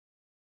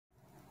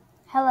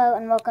Hello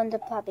and welcome to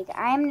Topic.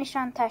 I am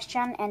Nishan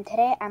Tashchan and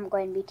today I'm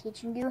going to be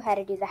teaching you how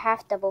to do the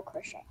half double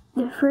crochet.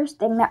 The first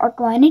thing that we're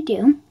going to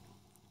do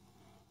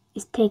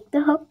is take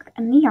the hook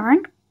and the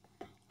yarn.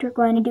 We're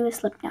going to do a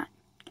slip knot.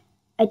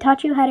 I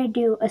taught you how to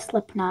do a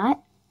slip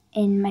knot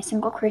in my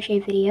single crochet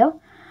video,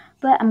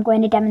 but I'm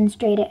going to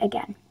demonstrate it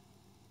again.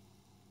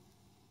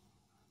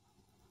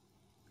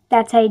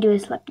 That's how you do a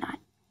slip knot.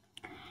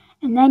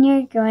 And then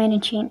you're going to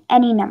chain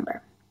any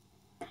number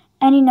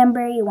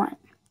you want.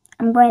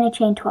 I'm going to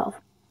chain 12.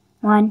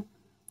 1,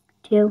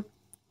 2,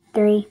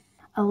 3,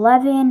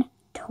 11,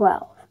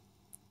 12.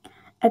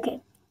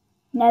 Okay,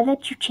 now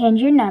that you've chained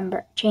your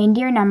number,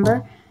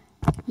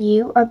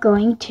 you are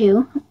going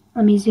to,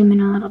 let me zoom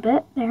in a little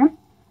bit there.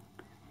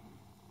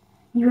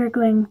 You are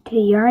going to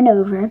yarn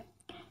over,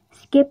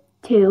 skip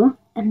 2,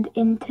 and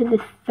into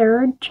the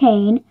third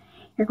chain,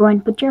 you're going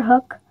to put your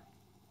hook,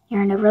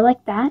 yarn over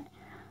like that,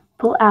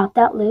 pull out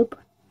that loop,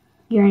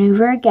 yarn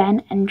over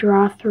again, and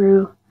draw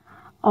through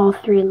all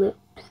 3 loops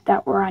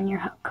that were on your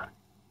hook.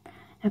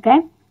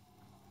 Okay?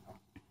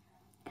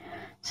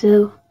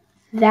 So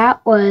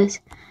that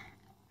was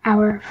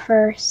our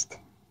first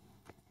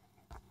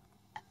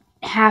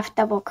half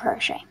double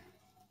crochet.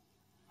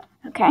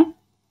 Okay?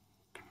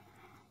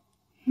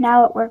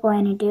 Now what we're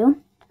going to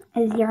do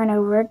is yarn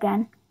over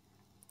again,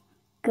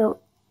 go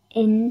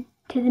into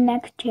the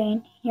next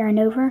chain, yarn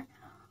over,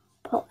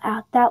 pull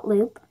out that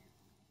loop,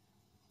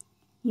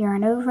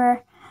 yarn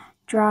over,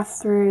 draw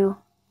through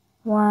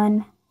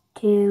 1,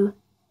 2,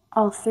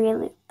 all 3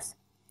 loops.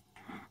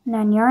 And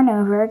then yarn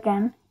over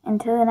again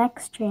into the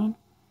next chain,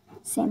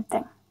 same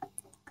thing.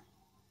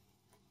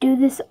 Do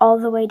this all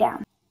the way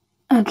down.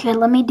 Okay,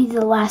 let me do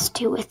the last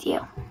 2 with you.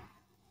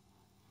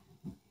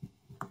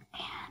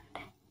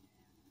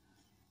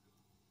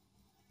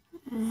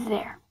 And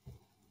there.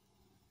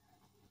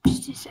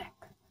 Just a sec.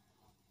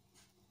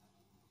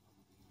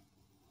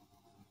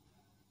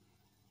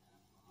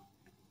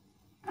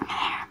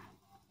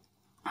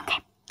 Okay.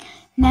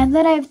 Now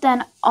that I've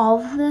done all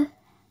the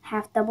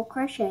half double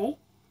crochet,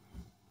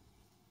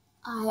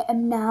 I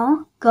am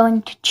now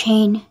going to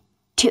chain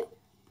 2.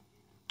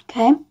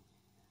 Okay?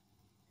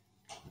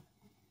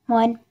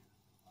 1,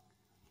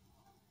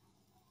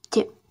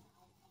 2.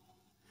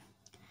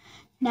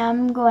 Now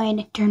I'm going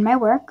to turn my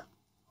work.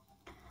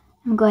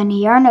 I'm going to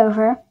yarn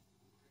over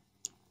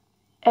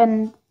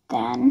and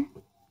then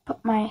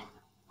put my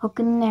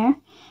hook in there,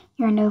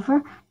 yarn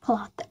over,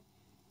 pull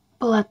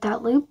out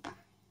that loop,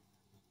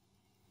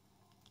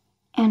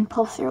 and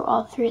pull through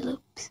all 3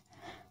 loops.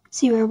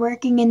 See, we're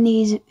working in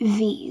these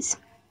V's.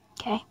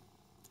 Okay,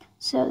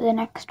 so the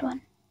next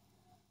one,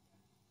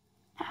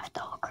 half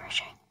double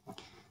crochet.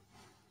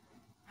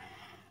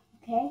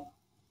 Okay,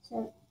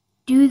 so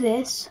do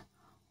this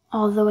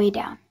all the way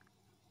down.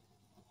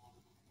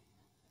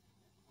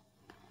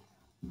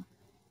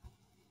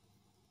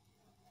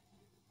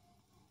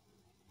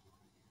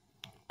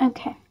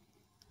 Okay,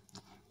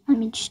 let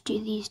me just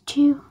do these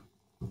 2.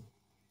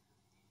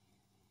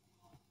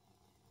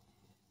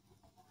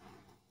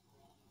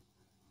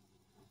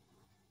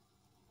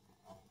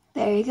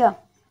 There you go.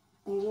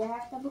 There's your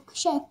half double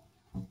crochet.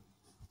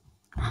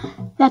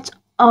 That's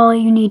all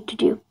you need to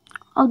do.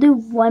 I'll do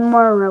one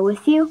more row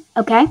with you,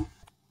 okay?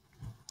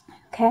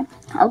 Okay,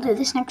 I'll do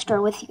this next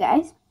row with you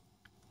guys.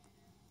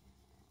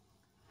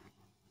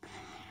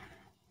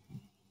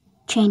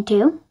 Chain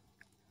 2.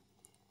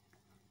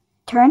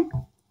 Turn,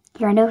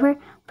 yarn over,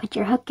 put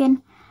your hook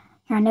in,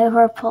 yarn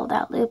over, pull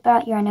that loop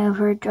out, yarn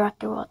over, draw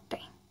through all 3.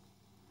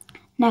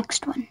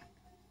 Next one.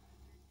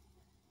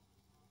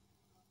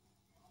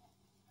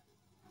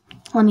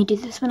 Let me do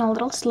this one a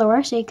little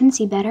slower so you can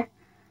see better.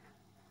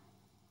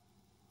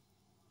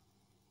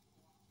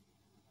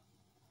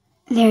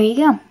 There you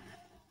go.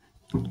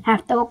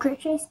 Half double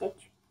crochet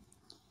stitch.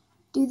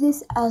 Do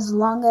this as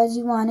long as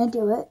you want to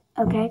do it.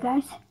 Okay,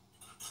 guys?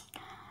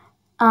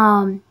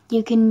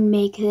 You can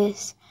make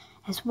this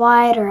as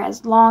wide or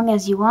as long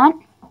as you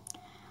want.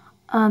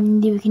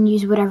 You can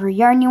use whatever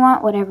yarn you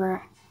want,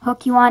 whatever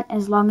hook you want,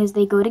 as long as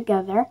they go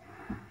together.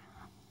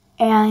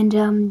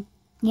 And,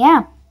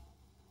 yeah.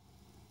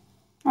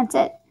 That's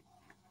it.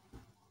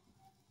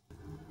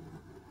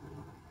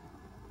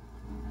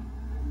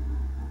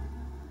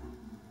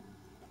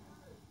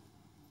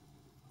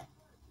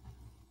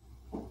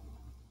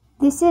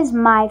 This is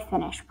my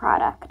finished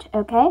product,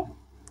 okay?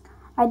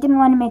 I didn't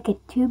want to make it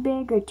too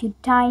big or too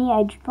tiny.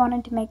 I just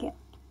wanted to make it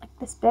like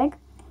this big.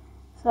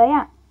 So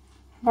yeah,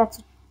 that's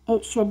what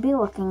it should be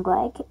looking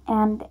like,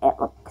 and it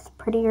looks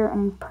prettier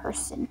in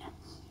person.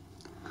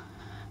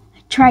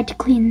 Tried to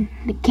clean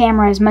the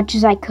camera as much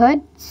as I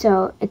could,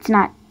 so it's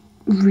not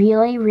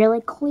really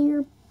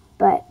clear,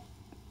 but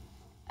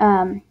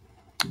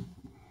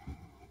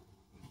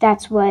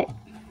that's what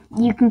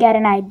you can get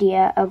an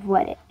idea of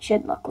what it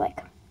should look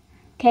like.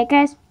 Okay,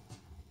 guys?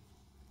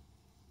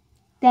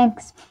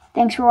 Thanks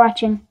for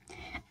watching.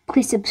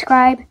 Please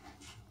subscribe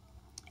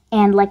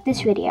and like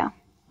this video.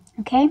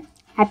 Okay?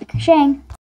 Happy crocheting!